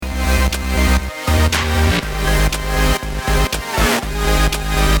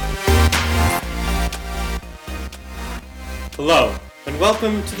Hello, and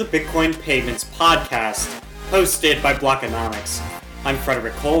welcome to the Bitcoin Payments Podcast, hosted by Blockonomics. I'm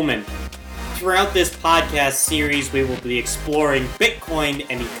Frederick Coleman. Throughout this podcast series, we will be exploring Bitcoin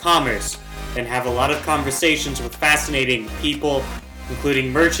and e-commerce, and have a lot of conversations with fascinating people,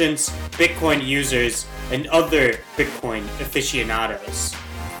 including merchants, Bitcoin users, and other Bitcoin aficionados.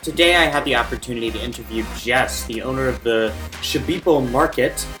 Today I had the opportunity to interview Jess, the owner of the Shipibo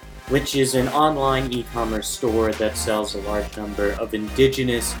Market, which is an online e-commerce store that sells a large number of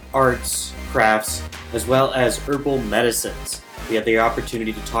indigenous arts, crafts, as well as herbal medicines. We had the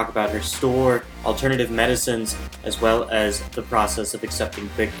opportunity to talk about her store, alternative medicines, as well as the process of accepting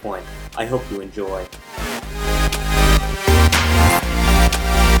Bitcoin. I hope you enjoy.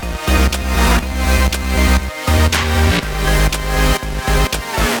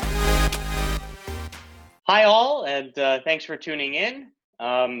 Hi all, and thanks for tuning in.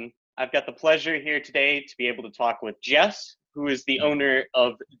 I've got the pleasure here today to be able to talk with Jess, who is the owner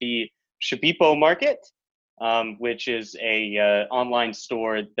of the Shipibo Market, which is a online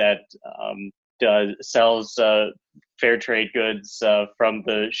store that sells fair trade goods from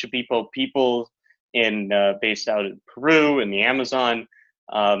the Shipibo people based out in Peru in the Amazon,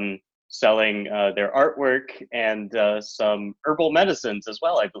 selling their artwork and some herbal medicines as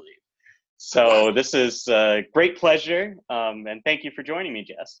well, I believe. So this is a great pleasure, and thank you for joining me,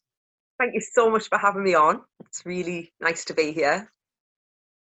 Jess. Thank you so much for having me on. It's really nice to be here.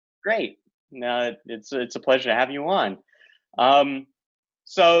 Great. No, it's a pleasure to have you on.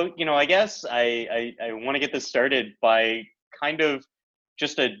 So, I guess I want to get this started by kind of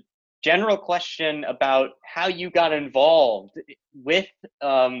just a general question about how you got involved with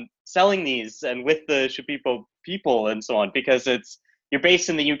selling these and with the Shipibo people and so on, because you're based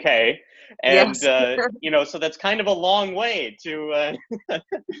in the UK. And, yes. So that's kind of a long way to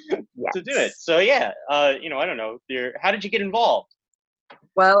Yes. to do it. So, yeah, I don't know. How did you get involved?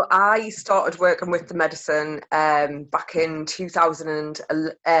 Well, I started working with the medicine back in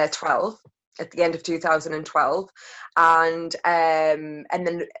 2012, at the end of 2012. And then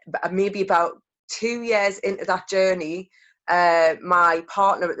maybe about 2 years into that journey, my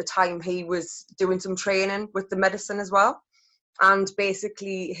partner at the time, he was doing some training with the medicine as well. And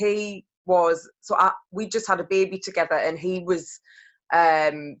basically we just had a baby together, and he was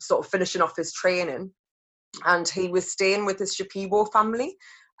sort of finishing off his training, and he was staying with his Shipibo family,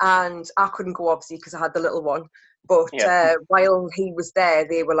 and I couldn't go obviously because I had the little one, but while he was there,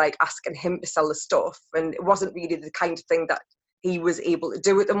 they were like asking him to sell the stuff, and it wasn't really the kind of thing that he was able to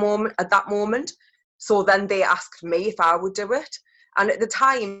do at that moment. So then they asked me if I would do it, and at the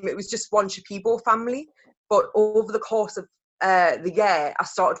time it was just one Shipibo family, but over the course of the year, I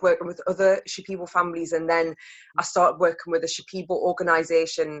started working with other Shipibo families, and then I started working with a Shipibo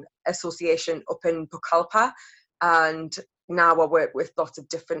association up in Pucallpa, and now I work with lots of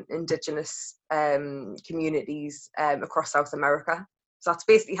different indigenous communities across South America. So that's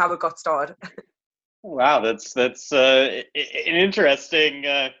basically how it got started. Wow, that's an interesting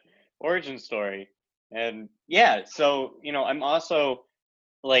origin story. And yeah, so I'm also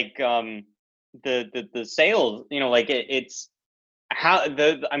like the sales, it's how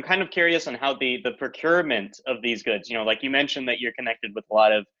I'm kind of curious on how the procurement of these goods, like you mentioned that you're connected with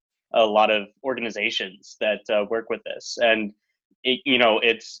a lot of organizations that work with this, and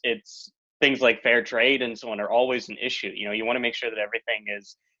it's things like fair trade and so on are always an issue. You want to make sure that everything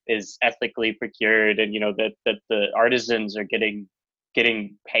is ethically procured, and that the artisans are getting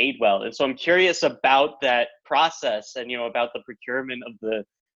paid well. And so I'm curious about that process, and about the procurement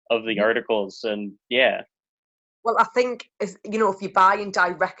of the articles. And yeah. Well, I think if you're buying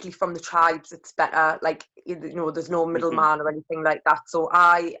directly from the tribes, it's better. Like, there's no middleman or anything like that. So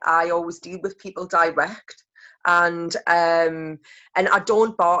I always deal with people direct, and I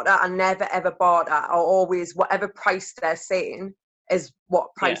don't barter. I never ever barter. I always, whatever price they're saying is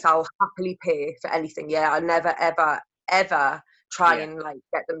what price I'll happily pay for anything. Yeah, I never ever try and like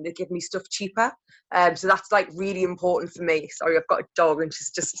get them to give me stuff cheaper. So that's like really important for me. Sorry, I've got a dog and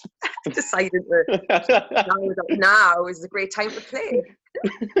she's just decided that now is a great time to play.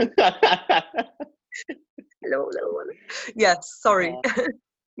 Hello, little one. Yes, sorry.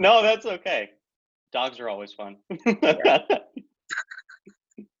 No, that's okay. Dogs are always fun.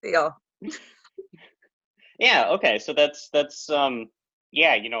 Yeah. Yeah. Okay. So that's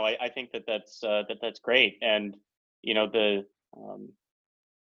yeah. I think that's great, and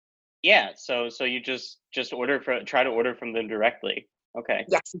yeah. So you just try to order from them directly. Okay.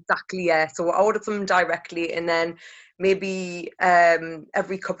 Yes, exactly. Yeah. So I order from them directly, and then maybe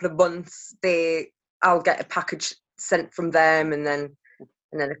every couple of months I'll get a package sent from them, and then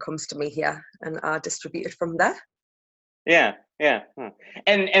it comes to me here, and I distribute it from there. Yeah, yeah. Huh.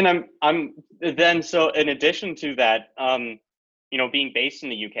 And I'm then, so in addition to that, being based in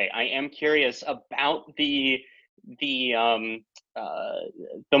the UK, I am curious about the uh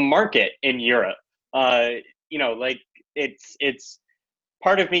the market in Europe. Uh, like it's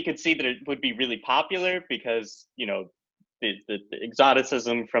part of me could see that it would be really popular because, the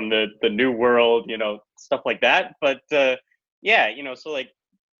exoticism from the new world, stuff like that. But yeah, so like,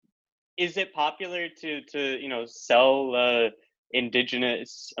 is it popular to sell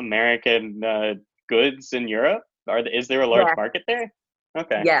indigenous American goods in Europe? Is there a large Yeah, market there?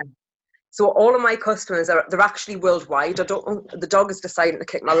 Okay. yeah. So all of my customers they're actually worldwide. I don't. The dog is deciding to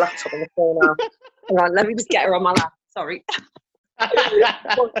kick my laptop on the floor now. Hang on, let me just get her on my lap. Sorry.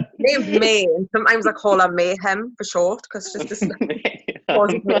 Well, named May, and sometimes I call her Mayhem for short because she's just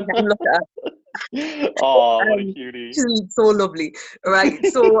causes mayhem. Look at her. Oh, what a cutie. She's so lovely. Right.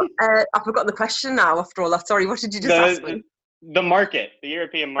 So I've forgotten the question now. After all that, sorry. What did you just ask me? The market, the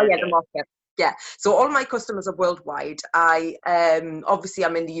European Oh yeah, the market. market. Yeah. So all my customers are worldwide. I obviously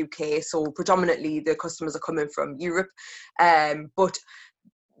I'm in the UK, so predominantly the customers are coming from Europe. But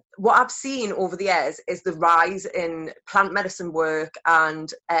what I've seen over the years is the rise in plant medicine work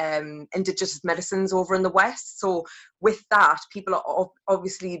and indigenous medicines over in the West. So with that, people are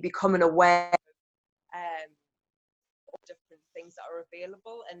obviously becoming aware of different things that are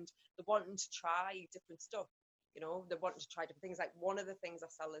available, and they're wanting to try different stuff. They're wanting to try different things. Like one of the things I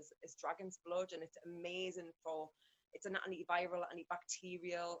sell is dragon's blood, and it's amazing for. It's an antiviral,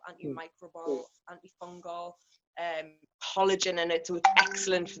 antibacterial, antimicrobial, antifungal, collagen in it, so it's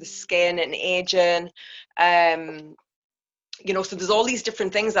excellent for the skin and aging. So there's all these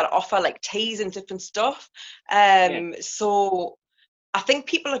different things that offer like teas and different stuff. So I think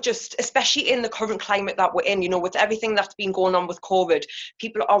people are just, especially in the current climate that we're in, with everything that's been going on with COVID,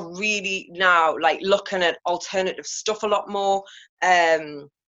 people are really now like looking at alternative stuff a lot more,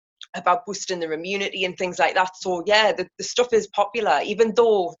 about boosting their immunity and things like that. So yeah, the stuff is popular, even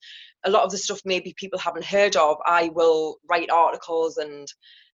though a lot of the stuff maybe people haven't heard of. I will write articles and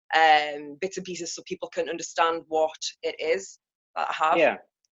bits and pieces so people can understand what it is that I have. Yeah,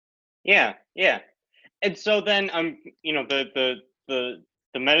 yeah, yeah. And so then, the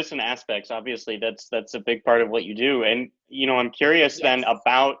medicine aspects, obviously that's a big part of what you do. And I'm curious then Yes.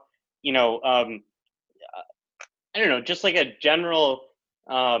 about, I don't know, just like a general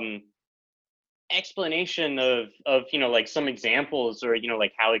um explanation of like some examples, or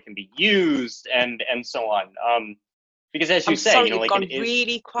like how it can be used and so on. Because as you I'm say, sorry, you've like gone it is.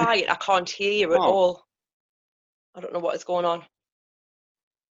 really quiet. I can't hear you at Oh, all. I don't know what is going on.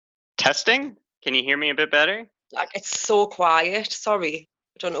 testing. Can you hear me a bit better? Like, it's so quiet. Sorry.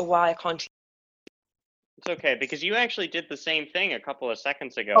 I don't know why I can't hear. It's okay, because you actually did the same thing a couple of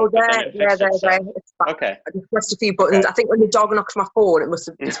seconds Oh, ago, but then there, it there, fixed there, there. itself. It's back. Okay. I just pressed a few buttons. Okay. I think when the dog knocked my phone, it must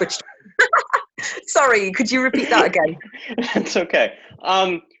have switched. Sorry, could you repeat that again? It's okay.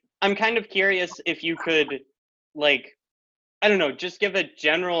 I'm kind of curious if you could, like, I don't know, just give a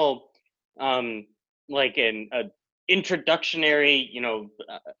general, like a introductionary,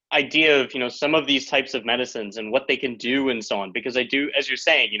 idea of, some of these types of medicines and what they can do and so on. Because I do, as you're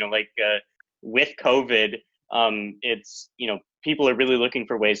saying, like with COVID, it's, people are really looking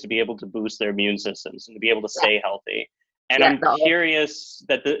for ways to be able to boost their immune systems and to be able to Yeah, stay healthy. And yeah, I'm curious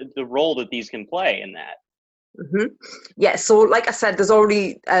that the role that these can play in that. Mm-hmm. Yeah, so like I said, there's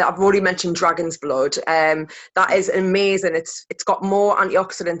already I've already mentioned dragon's blood. That is amazing. It's got more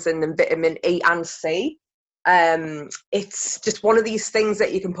antioxidants in than vitamin E and C. It's just one of these things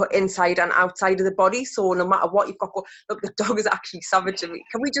that you can put inside and outside of the body. So no matter what you've got, look, the dog is actually savage at me.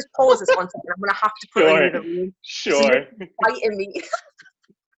 Can we just pause this 1 second? I'm gonna have to put her in the other room. Sure. She's biting me.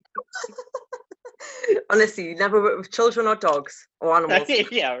 Honestly, never work with children or dogs or animals.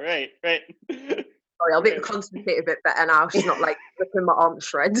 Yeah, right. Sorry, I'll make the concentrate a bit better now. She's not like ripping my arm to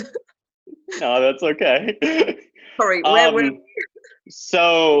shreds. No, that's okay. Sorry, where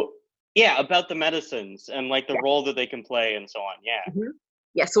So yeah, about the medicines and like the yeah. role that they can play and so on. Yeah. Mm-hmm.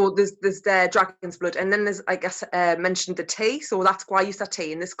 Yeah, so there's the dragon's blood, and then there's, I guess, mentioned the tea. So that's guayusa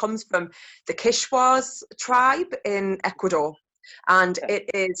tea, and this comes from the Kishwas tribe in Ecuador, and Okay. it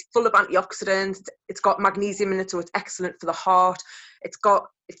is full of antioxidants. It's got magnesium in it, so it's excellent for the heart. It's got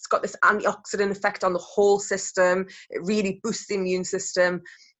this antioxidant effect on the whole system. It really boosts the immune system.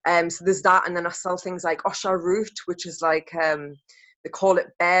 So there's that, and then I sell things like osha root, which is like they call it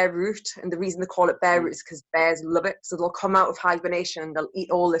bear root, and the reason they call it bear root is because bears love it. So they'll come out of hibernation and they'll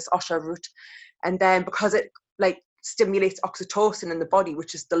eat all this osha root, and then because it like stimulates oxytocin in the body,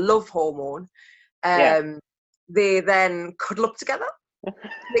 which is the love hormone, Yeah. they then cuddle up together.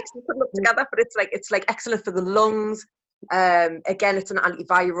 Makes them cuddle up together, but it's like excellent for the lungs. Again, it's an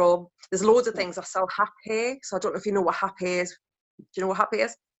antiviral. There's loads of things. I sell Happy, so I don't know if you know what Happy is. Do you know what Happy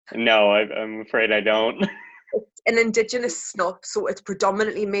is? No, I'm afraid I don't. It's an indigenous snuff, so it's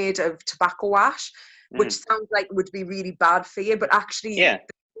predominantly made of tobacco ash, which sounds like it would be really bad for you, but actually Yeah.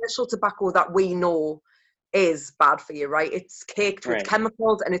 the commercial tobacco that we know is bad for you, right? It's caked with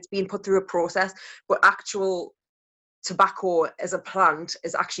chemicals and it's been put through a process, but actual tobacco as a plant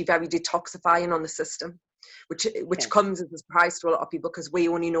is actually very detoxifying on the system, which comes as a surprise to a lot of people because we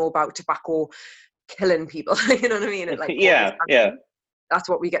only know about tobacco killing people. You know what I mean? It, like, yeah. That's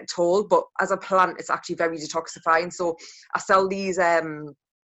what we get told, but as a plant, it's actually very detoxifying. So I sell these,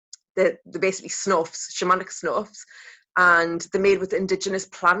 they're basically snuffs, shamanic snuffs, and they're made with indigenous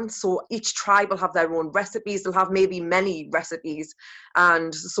plants. So each tribe will have their own recipes. They'll have maybe many recipes.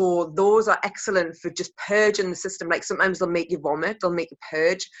 And so those are excellent for just purging the system. Like sometimes they'll make you vomit, they'll make you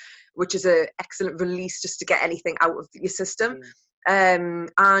purge, which is an excellent release just to get anything out of your system. And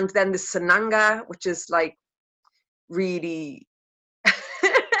then the sananga, which is like really...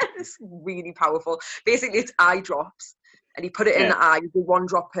 it's really powerful. Basically, it's eye drops, and you put it in the eye. You do 1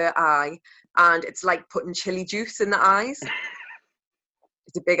 drop per eye, and it's like putting chili juice in the eyes.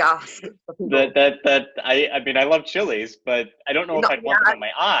 It's a big ask. I mean, I love chilies, but I don't know if I'd want them in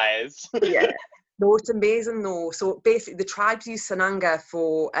my eyes. Yeah. No, it's amazing though. So basically the tribes use sananga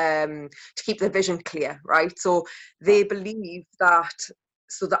for to keep their vision clear, right? So they believe that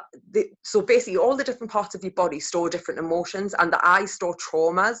so basically all the different parts of your body store different emotions, and the eyes store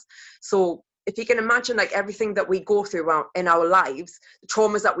traumas. So if you can imagine, like, everything that we go through in our lives, the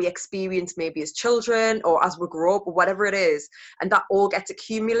traumas that we experience maybe as children or as we grow up or whatever it is, and that all gets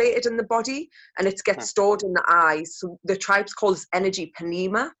accumulated in the body and it gets stored in the eyes. So the tribes call this energy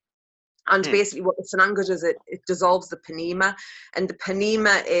panema. And basically what the sananga does, it dissolves the panema, and the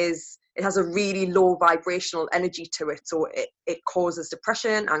panema it has a really low vibrational energy to it. So it causes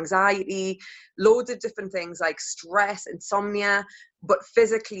depression, anxiety, loads of different things like stress, insomnia, but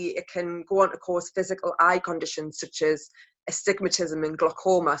physically it can go on to cause physical eye conditions such as astigmatism and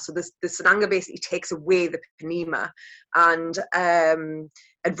glaucoma. So the sananga basically takes away the panema and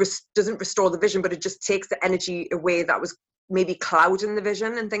doesn't restore the vision, but it just takes the energy away that was maybe clouding the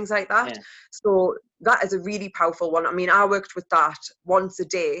vision and things like that. So that is a really powerful one. I mean, I worked with that once a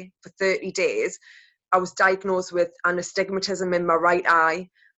day for 30 days. I was diagnosed with an astigmatism in my right eye,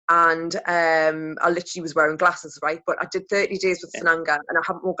 and I literally was wearing glasses, right? But I did 30 days with sananga, and I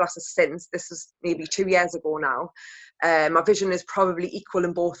haven't worn glasses since. This is maybe 2 years ago now. My vision is probably equal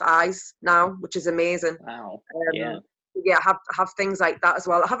in both eyes now, which is amazing. Wow. I have things like that as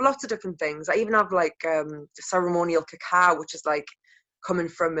well. I have lots of different things. I even have like ceremonial cacao, which is like coming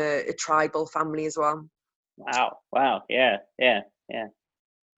from a tribal family as well. Wow. Yeah.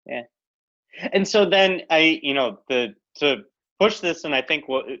 And so then to push this in, I think,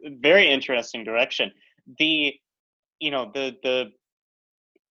 very interesting direction. The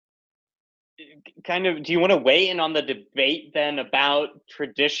kind of, do you want to weigh in on the debate then about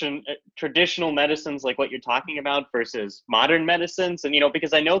traditional medicines like what you're talking about versus modern medicines? And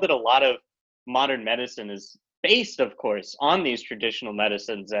because I know that a lot of modern medicine is based, of course, on these traditional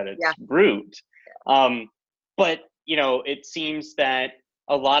medicines at its root, but it seems that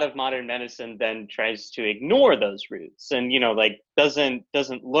a lot of modern medicine then tries to ignore those roots and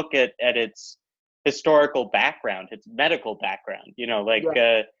doesn't look at its historical background, its medical background,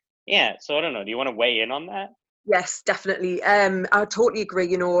 so I don't know. Do you want to weigh in on that? Yes, definitely. I totally agree.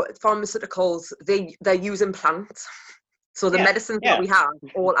 Pharmaceuticals, they're using plants. So the medicines that we have,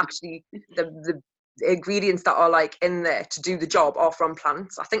 all actually the ingredients that are like in there to do the job are from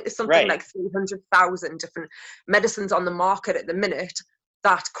plants. I think there's something like 300,000 different medicines on the market at the minute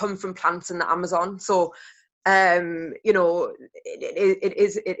that come from plants in the Amazon. So it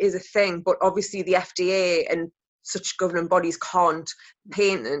is a thing, but obviously the FDA and such governing bodies can't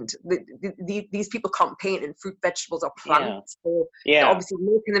patent. These people can't patent fruit, vegetables, or plants. So they're obviously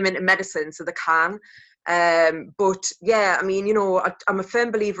making them into medicine, so they can. But yeah, I mean, I'm a firm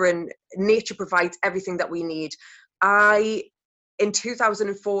believer in nature provides everything that we need. In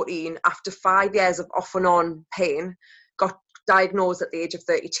 2014, after 5 years of off and on pain, got diagnosed at the age of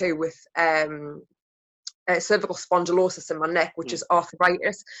 32 with cervical spondylosis in my neck, which is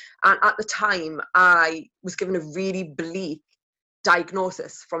arthritis. And at the time, I was given a really bleak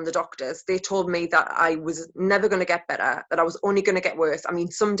diagnosis from the doctors. They told me that I was never going to get better, that I was only going to get worse. I mean,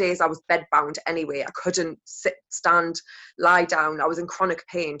 some days I was bedbound anyway. I couldn't sit, stand, lie down. I was in chronic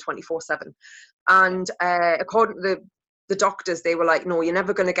pain 24/7. And according to the doctors, they were like, no, you're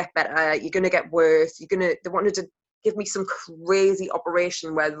never going to get better. You're going to get worse. They wanted to give me some crazy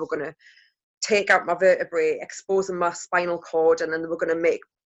operation where they were going to take out my vertebrae, exposing my spinal cord, and then they were going to make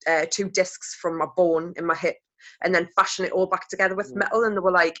 2 discs from my bone in my hip and then fashion it all back together with metal. And they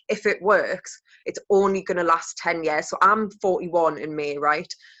were like, if it works, it's only going to last 10 years. So I'm 41 in May,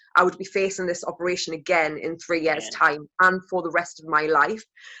 right? I would be facing this operation again in 3 years' time and for the rest of my life.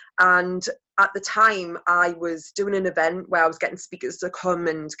 And at the time, I was doing an event where I was getting speakers to come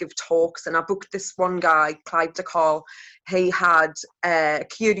and give talks, and I booked this one guy, Clive DeCall. He had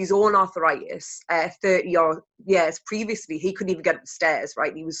cured his own arthritis 30 years previously. He couldn't even get up the stairs,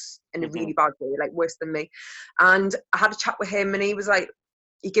 right? He was in a really bad way, like worse than me. And I had a chat with him, and he was like,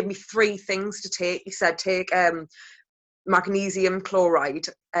 he gave me 3 things to take. He said, take magnesium chloride,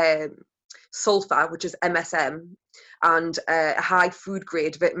 sulfur, which is MSM, and a high food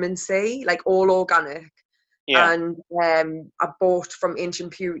grade vitamin C, like all organic. And I bought from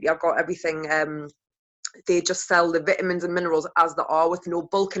Ancient Purity. I've got everything. They just sell the vitamins and minerals as they are, with no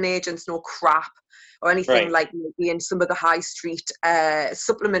bulking agents, no crap or anything like maybe in some of the high street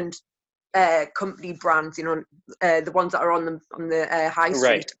supplement company brands, you know, the ones that are on the high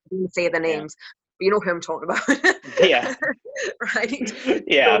street. I didn't say their names, but you know who I'm talking about. Right.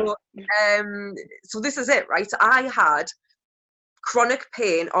 So this is it, right? So I had chronic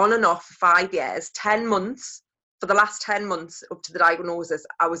pain on and off for 5 years, 10 months. For the last 10 months up to the diagnosis,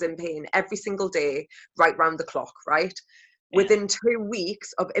 I was in pain every single day, right round the clock, right? Within 2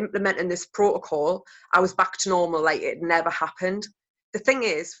 weeks of implementing this protocol, I was back to normal, like it never happened. The thing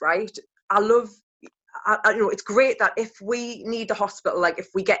is, right, I you know, it's great that if we need the hospital, like if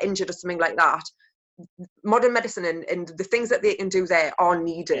we get injured or something like that, modern medicine and the things that they can do there are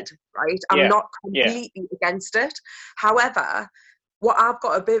needed, right? I'm not completely against it. However, what I've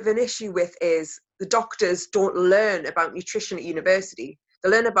got a bit of an issue with is the doctors don't learn about nutrition at university. They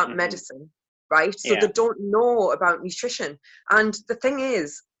learn about medicine, right? So they don't know about nutrition. And the thing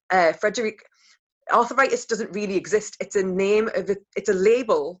is, Frederick, arthritis doesn't really exist. It's a name of it. It's a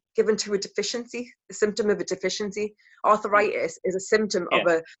label given to a deficiency, a symptom of a deficiency. Arthritis is a symptom of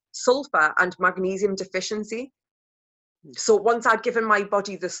a sulfur and magnesium deficiency. So once I'd given my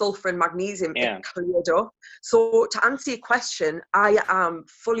body the sulfur and magnesium, it cleared up. So to answer your question, I am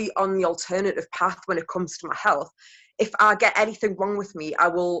fully on the alternative path when it comes to my health. If I get anything wrong with me, I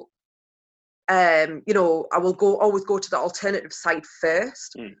will, you know, I will always go to the alternative side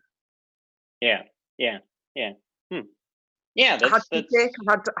first. That's, I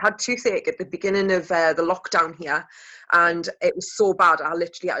had toothache at the beginning of the lockdown here, and it was so bad I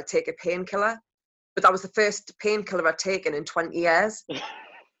literally had to take a painkiller. But that was the first painkiller I'd taken in 20 years.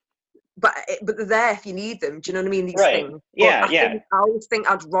 But they're there if you need them. Do you know what I mean? These things. I always think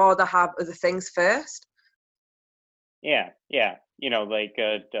I'd rather have other things first. You know, like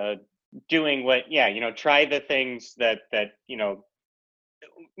doing what, you know, try the things that you know,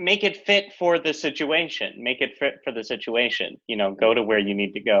 make it fit for the situation. Make it fit for the situation. You know, go to where you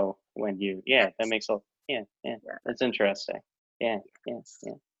need to go when you. That makes a. That's interesting.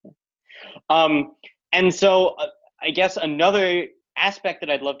 And so I guess another aspect that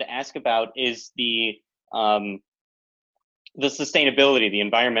I'd love to ask about is the sustainability, the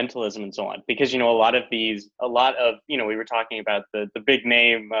environmentalism, and so on. Because, you know, a lot of, you know, we were talking about the big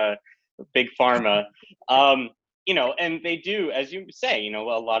name, big pharma. You know, and they do, as you say, you know,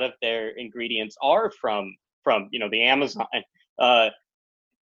 a lot of their ingredients are from you know, the Amazon.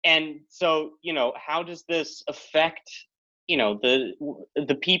 And so, you know, how does this affect, you know,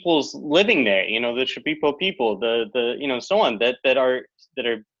 the people's living there, you know, the Shipibo people, the you know, so on, that are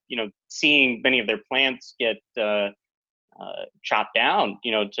you know, seeing many of their plants get chopped down,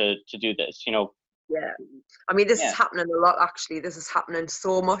 you know, to do this, you know. I mean, this is happening a lot, actually. This is happening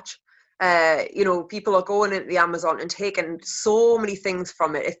so much. You know, people are going into the Amazon and taking so many things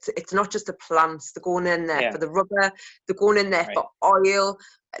from it. It's not just the plants. They're going in there for the rubber. They're going in there for oil.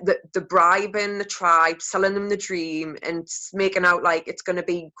 The bribing the tribe, selling them the dream, and making out like it's going to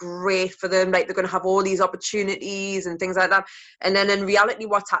be great for them. Like they're going to have all these opportunities and things like that. And then in reality,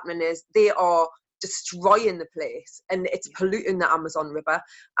 what's happening is they are destroying the place, and it's polluting the Amazon River.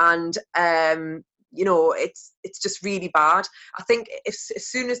 And you know, it's just really bad. I think as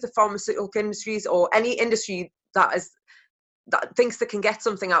soon as the pharmaceutical industries or any industry that thinks they can get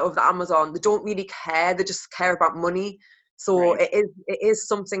something out of the Amazon, they don't really care. They just care about money. So it is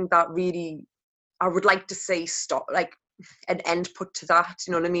something that really I would like to see stop, like an end put to that.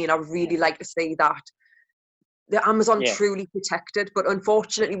 You know what I mean? I would really like to see that the Amazon truly protected. But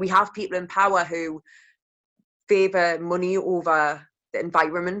unfortunately, we have people in power who favor money over the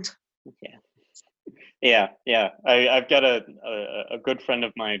environment. I've got a good friend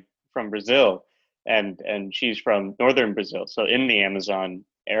of mine from Brazil, and she's from northern Brazil, so in the Amazon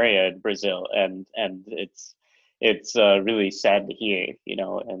area in Brazil, and it's really sad to hear,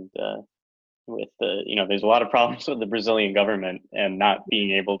 and with there's a lot of problems with the Brazilian government and not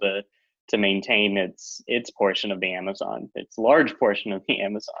being able to maintain its portion of the Amazon, its large portion of the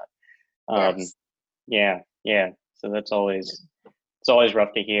Amazon. Yes. Yeah, yeah. So it's always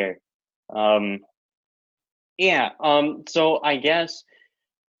rough to hear. Um, yeah. So I guess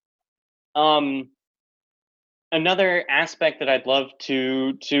um, another aspect that I'd love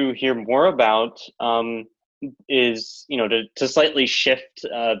to hear more about is to slightly shift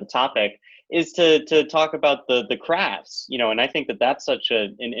the topic is to talk about the crafts, and I think that's such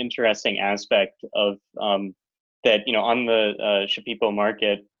an interesting aspect of that on the Shipibo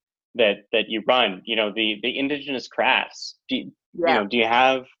Market that you run, the indigenous crafts. Yeah. Do you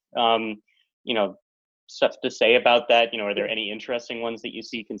have you know stuff to say about that? Are there any interesting ones that you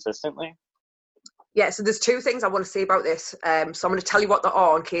see consistently? Yeah, so there's two things I want to say about this. So I'm going to tell you what they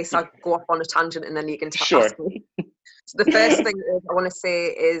are in case I go off on a tangent, and then you can Sure. ask me. So the first thing I want to say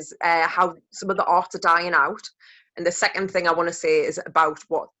is how some of the arts are dying out. And the second thing I want to say is about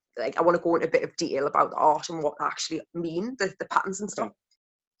what, like, I want to go into a bit of detail about the art and what they actually mean, the patterns and stuff. Okay.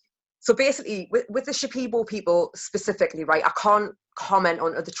 So basically, with the Shipibo people specifically, right, I can't comment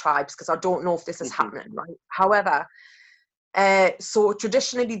on other tribes because I don't know if this is happening, right? However, so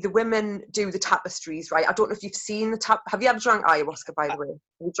traditionally the women do the tapestries, right? I don't know if you've seen have you ever drank ayahuasca, by the way? Have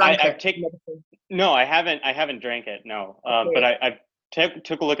you drank I've taken. No, I haven't drank it. No, Okay. but I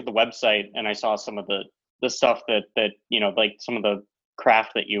took a look at the website and I saw some of the stuff that like some of the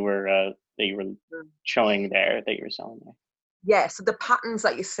craft that you were showing there, that you were selling there. Yeah, so the patterns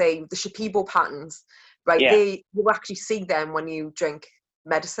that you see, the Shipibo patterns, right? Yeah. You actually see them when you drink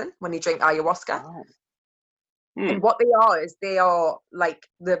medicine, when you drink ayahuasca. Oh. And what they are like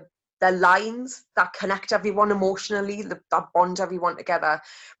the lines that connect everyone emotionally, that bond everyone together.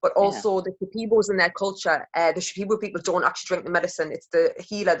 But also the Shipibos in their culture, the Shipibo people don't actually drink the medicine. It's the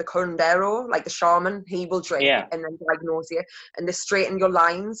healer, the curandero, like the shaman. He will drink and then diagnose you, and they straighten your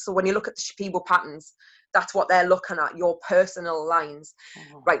lines. So when you look at the Shipibo patterns, that's what they're looking at, your personal lines,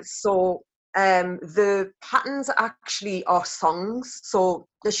 right? So the patterns actually are songs. So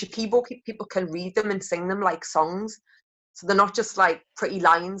the Shipibo people can read them and sing them like songs. So they're not just like pretty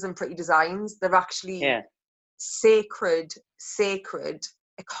lines and pretty designs. They're actually sacred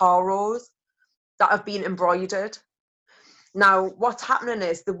ikaros that have been embroidered. Now, what's happening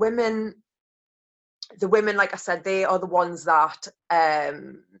is the women, like I said, they are the ones that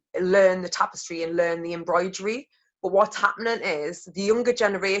learn the tapestry and learn the embroidery. But what's happening is the younger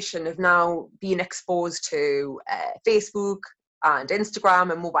generation have now been exposed to Facebook and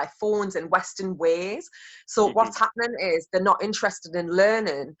Instagram and mobile phones in Western ways. So what's happening is they're not interested in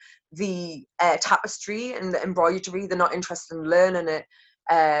learning the tapestry and the embroidery. They're not interested in learning it.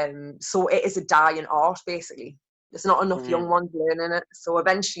 So it is a dying art, basically. There's not enough young ones learning it. So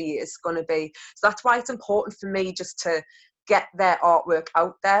eventually it's going to be. So that's why it's important for me just to get their artwork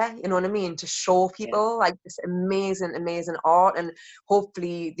out there, you know what I mean? To show people like this amazing, amazing art. And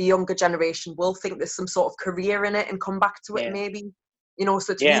hopefully the younger generation will think there's some sort of career in it and come back to it maybe.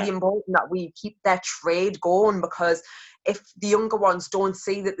 So it's really important that we keep their trade going, because if the younger ones don't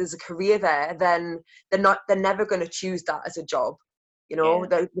see that there's a career there, then they're never going to choose that as a job. They're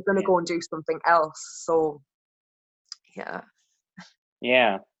going to go and do something else. So yeah.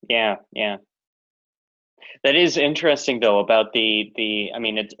 That is interesting, though, about I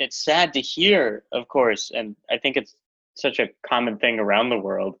mean, it's sad to hear, of course, and I think it's such a common thing around the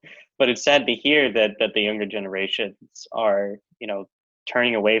world, but it's sad to hear that the younger generations are,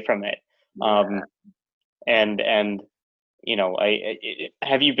 turning away from it. And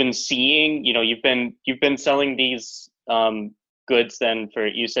have you been seeing, you've been selling these goods then for,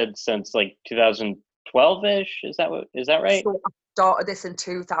 you said, since like 2012-ish? Is that right? So I started this in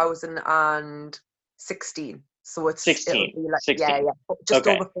 2016. So it's 16. It'll be like, 16. Just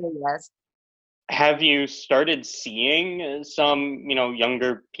over 4 years. Have you started seeing some,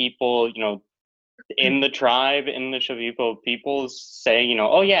 younger people, in the tribe, in the Shipibo peoples say,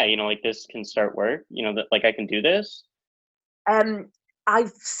 oh yeah, like this can start work, that like I can do this?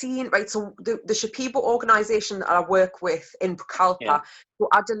 I've seen, right, so the Shipibo organization that I work with in Pucallpa, so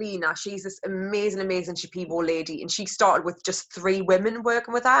Adelina, she's this amazing Shipibo lady, and she started with just 3 women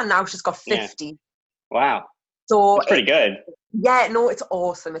working with her, and now she's got 50. Wow. So that's pretty good. Yeah, no, it's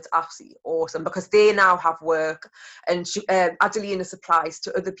awesome. It's absolutely awesome, because they now have work, and Adelina supplies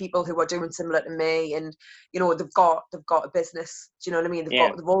to other people who are doing similar to me, and they've got a business. Do you know what I mean?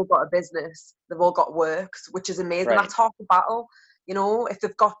 They've all got a business. They've all got works, which is amazing. Right. That's half the battle. If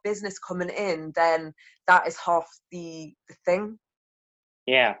they've got business coming in, then that is half the thing.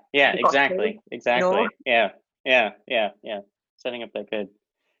 Yeah, They've got kids, you know. exactly. Yeah, yeah. Setting up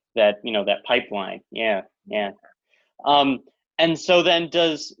that pipeline. Yeah, yeah. Um, and so then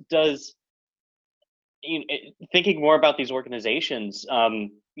thinking more about these organizations,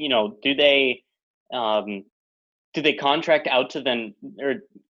 um, do they contract out to them, or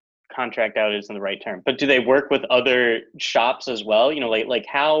contract out isn't the right term, but do they work with other shops as well? Like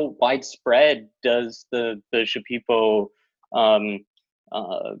how widespread does the Shipibo, um,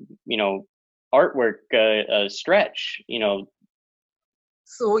 uh, you know, artwork stretch?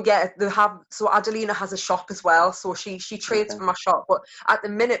 So yeah, they have. So Adelina has a shop as well. So she trades Okay. from my shop. But at the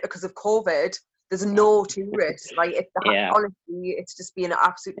minute, because of COVID, there's no tourists. Like Yeah, honestly, it's just been an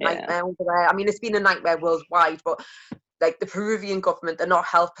absolute yeah. nightmare over there. I mean, it's been a nightmare worldwide, but like the Peruvian government, they're not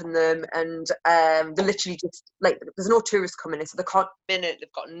helping them, and they're literally just like there's no tourists coming in, so they can't come in.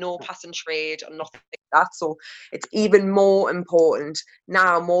 They've got no passing trade or nothing like that. So it's even more important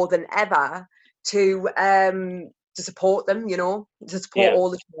now, more than ever, to support them. You know, to support Yeah. all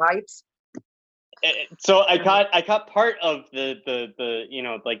the tribes. So I caught part of the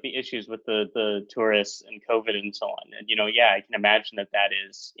like the issues with the tourists and COVID and so on. And yeah, I can imagine that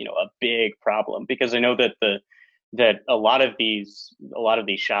is, a big problem, because I know that a lot of these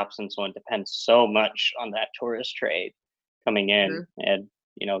shops and so on depend so much on that tourist trade coming in. Mm-hmm.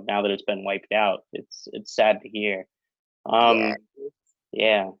 And now that it's been wiped out, it's sad to hear. Yeah. Um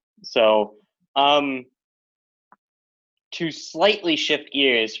yeah. So um to slightly shift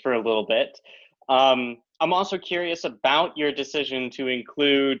gears for a little bit, I'm also curious about your decision to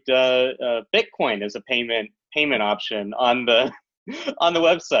include Bitcoin as a payment option on the on the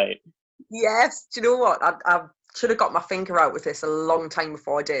website. Yes. Do you know what? I should have got my finger out with this a long time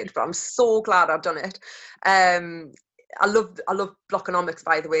before I did, but I'm so glad I've done it. Um, I love Blockonomics,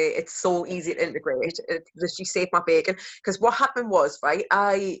 by the way. It's so easy to integrate. It literally saved my bacon. Because what happened was, right,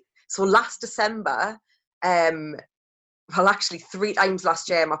 so last December, um, well, actually 3 times last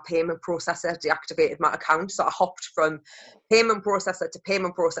year, my payment processor deactivated my account. So I hopped from payment processor to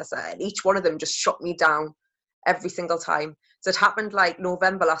payment processor, and each one of them just shut me down every single time. So it happened like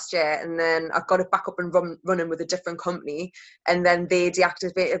November last year, and then I got it back up and running with a different company, and then they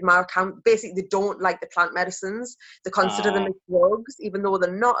deactivated my account. Basically, they don't like the plant medicines. They consider them as Oh, drugs, even though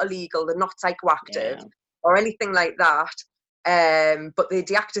they're not illegal, they're not psychoactive yeah. or anything like that. But they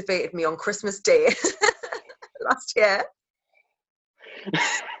deactivated me on Christmas Day last year. And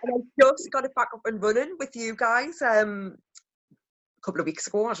I just got it back up and running with you guys a couple of weeks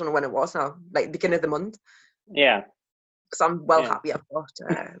ago. I don't know when it was now, like beginning of the month. Yeah, So I'm well yeah. happy I've got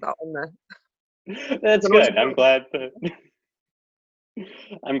that on there. That's good. I'm glad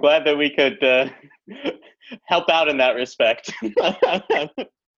that we could help out in that respect.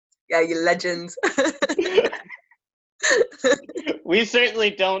 Yeah, you legends. We certainly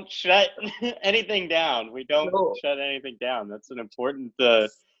don't shut anything down. We don't No. shut anything down. That's an important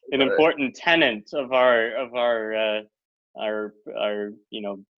tenet of our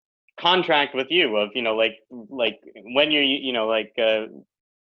contract with you, of like when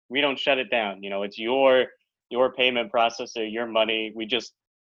we don't shut it down. It's your payment processor, your money. We just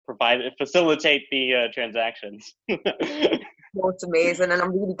facilitate the transactions. No, it's amazing, and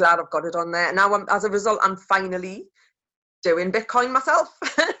I'm really glad I've got it on there. Now, as a result, I'm finally doing Bitcoin myself.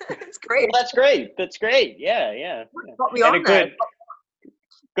 It's great. Well, that's great. That's great. Yeah, yeah, yeah. Got me And a on there.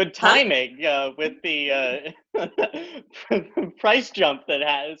 good Huh? timing with the price jump that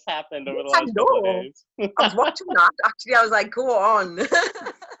has happened over Yes, the I last couple of know. days. I was watching that. Actually, I was like, go on.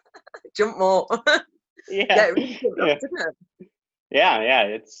 Jump more. Yeah, Yeah, it really jumped up, yeah, didn't it? yeah.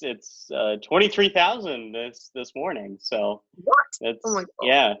 It's 23,000 this morning. So What? Oh my it's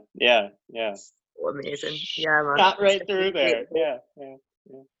God. yeah. So amazing. Yeah, man. Shot It's right just through great. there. Yeah, yeah,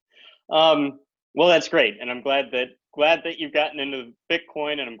 yeah. Well, that's great, and I'm glad that you've gotten into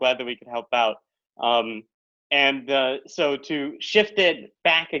Bitcoin, and I'm glad that we could help out. Um, and so to shift it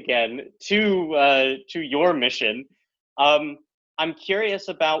back again to your mission, um, I'm curious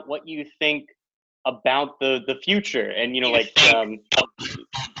about what you think about the future, and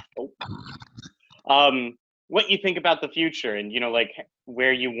oh, what you think about the future, and like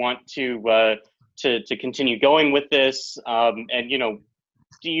where you want to continue going with this, and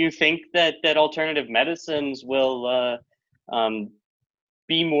do you think that alternative medicines will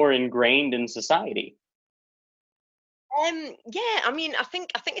be more ingrained in society? Yeah, I mean, I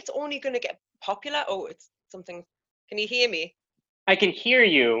think it's only going to get popular. Oh, it's something. Can you hear me? I can hear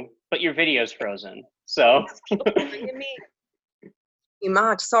you, but your video's frozen. So Just keep ringing me. You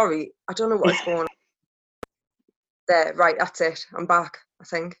mad? Sorry, I don't know what is going on there. Right, that's it. I'm back. I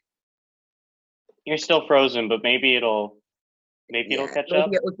think. you're still frozen, but maybe it'll. maybe it'll catch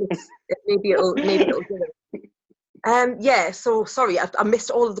up. Maybe it'll do it. Yeah, so sorry, I missed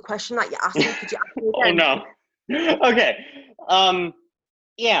all of the question that you asked me. Could you ask me again? Oh no. Okay.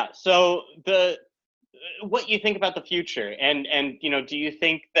 Yeah, so what you think about the future, and do you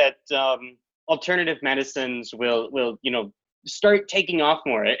think that alternative medicines will start taking off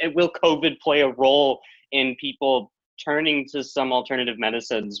more? Will COVID play a role in people turning to some alternative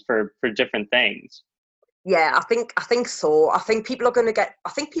medicines for different things? Yeah, I think so. I think people are getting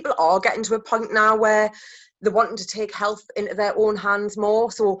to a point now where they're wanting to take health into their own hands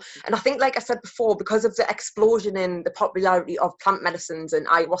more. So, and I think, like I said before, because of the explosion in the popularity of plant medicines and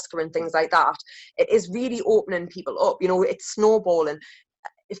ayahuasca and things like that, it is really opening people up. It's snowballing.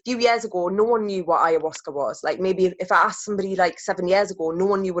 A few years ago, no one knew what ayahuasca was. Like, maybe if I asked somebody like 7 years ago, no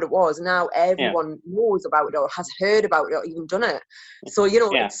one knew what it was. Now everyone knows about it or has heard about it or even done it. So,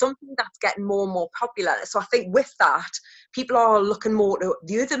 it's something that's getting more and more popular. So I think with that, people are looking more to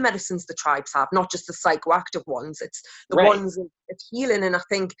the other medicines the tribes have, not just the psychoactive ones. It's the ones of healing. And I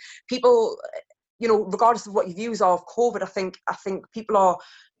think people, regardless of what your views are of COVID, I think people are,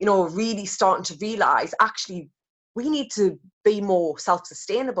 really starting to realise, actually, we need to be more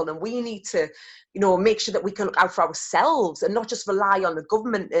self-sustainable, and we need to, make sure that we can look out for ourselves and not just rely on the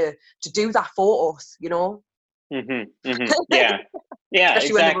government to do that for us, Yeah,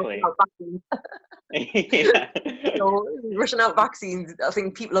 exactly. Rushing out vaccines, I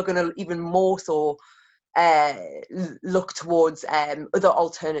think people are going to even more so look towards other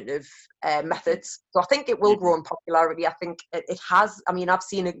alternative methods. So I think it will grow in popularity. I think it has. I mean, I've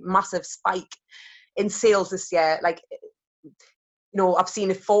seen a massive spike in sales this year. Like, I've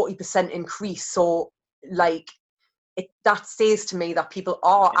seen a 40% increase. So, like, that says to me that people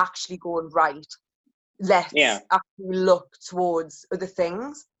are actually going, right, let's actually look towards other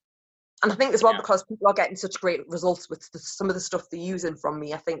things. And I think as well, because people are getting such great results with some of the stuff they're using from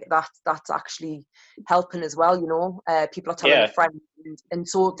me, I think that's actually helping as well. People are telling their friends, and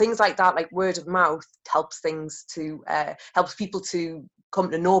so things like that, like word of mouth, helps people to come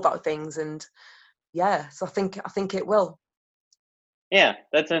to know about things. And so I think it will. Yeah,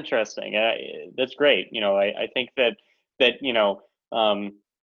 that's interesting. That's great. I think that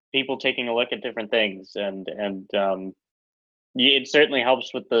people taking a look at different things, and it certainly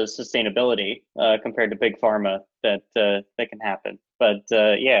helps with the sustainability compared to big pharma that can happen. But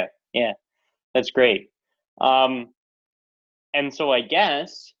yeah, that's great. And so I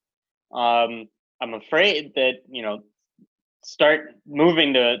guess I'm afraid that start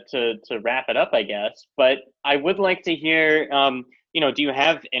moving to wrap it up, I guess. But I would like to hear, do you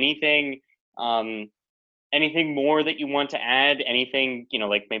have anything more that you want to add? Anything,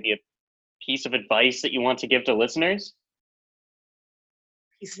 like maybe a piece of advice that you want to give to listeners?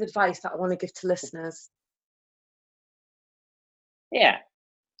 Piece of advice that I want to give to listeners? Yeah.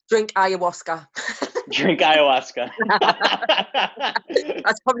 Drink ayahuasca. Drink ayahuasca.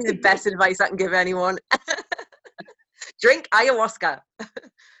 That's probably the best advice I can give anyone. Drink ayahuasca,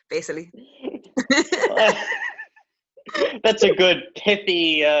 basically. That's a good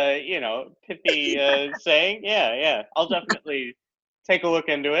pithy saying. Yeah. I'll definitely take a look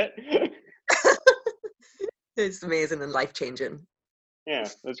into it. It's amazing and life-changing. Yeah,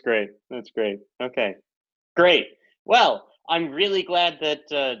 that's great. Okay, great. Well, I'm really glad that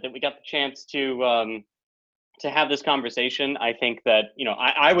we got the chance to have this conversation. I think that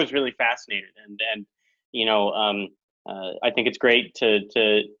I was really fascinated, and I think it's great to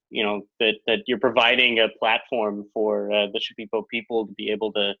that you're providing a platform for the Shipibo people to be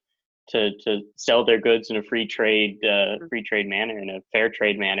able to sell their goods in a free trade manner, in a fair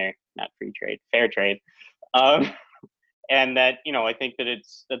trade manner, not free trade, fair trade. And that I think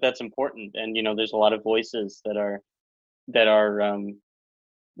that that's important, and there's a lot of voices that are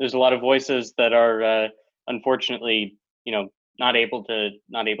unfortunately not able to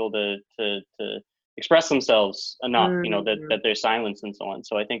express themselves enough, that they're silenced and so on.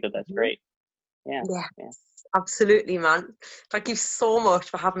 So I think that that's great. Yeah. Absolutely, man. Thank you so much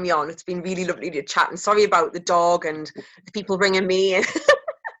for having me on. It's been really lovely to chat, and sorry about the dog and the people ringing me.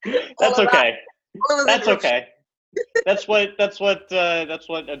 That's okay. That's okay. That's what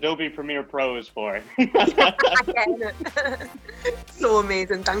Adobe Premiere Pro is for. So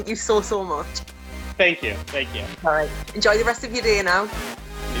amazing. Thank you so much. Thank you. All right. Enjoy the rest of your day now.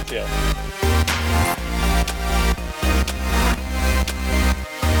 You too.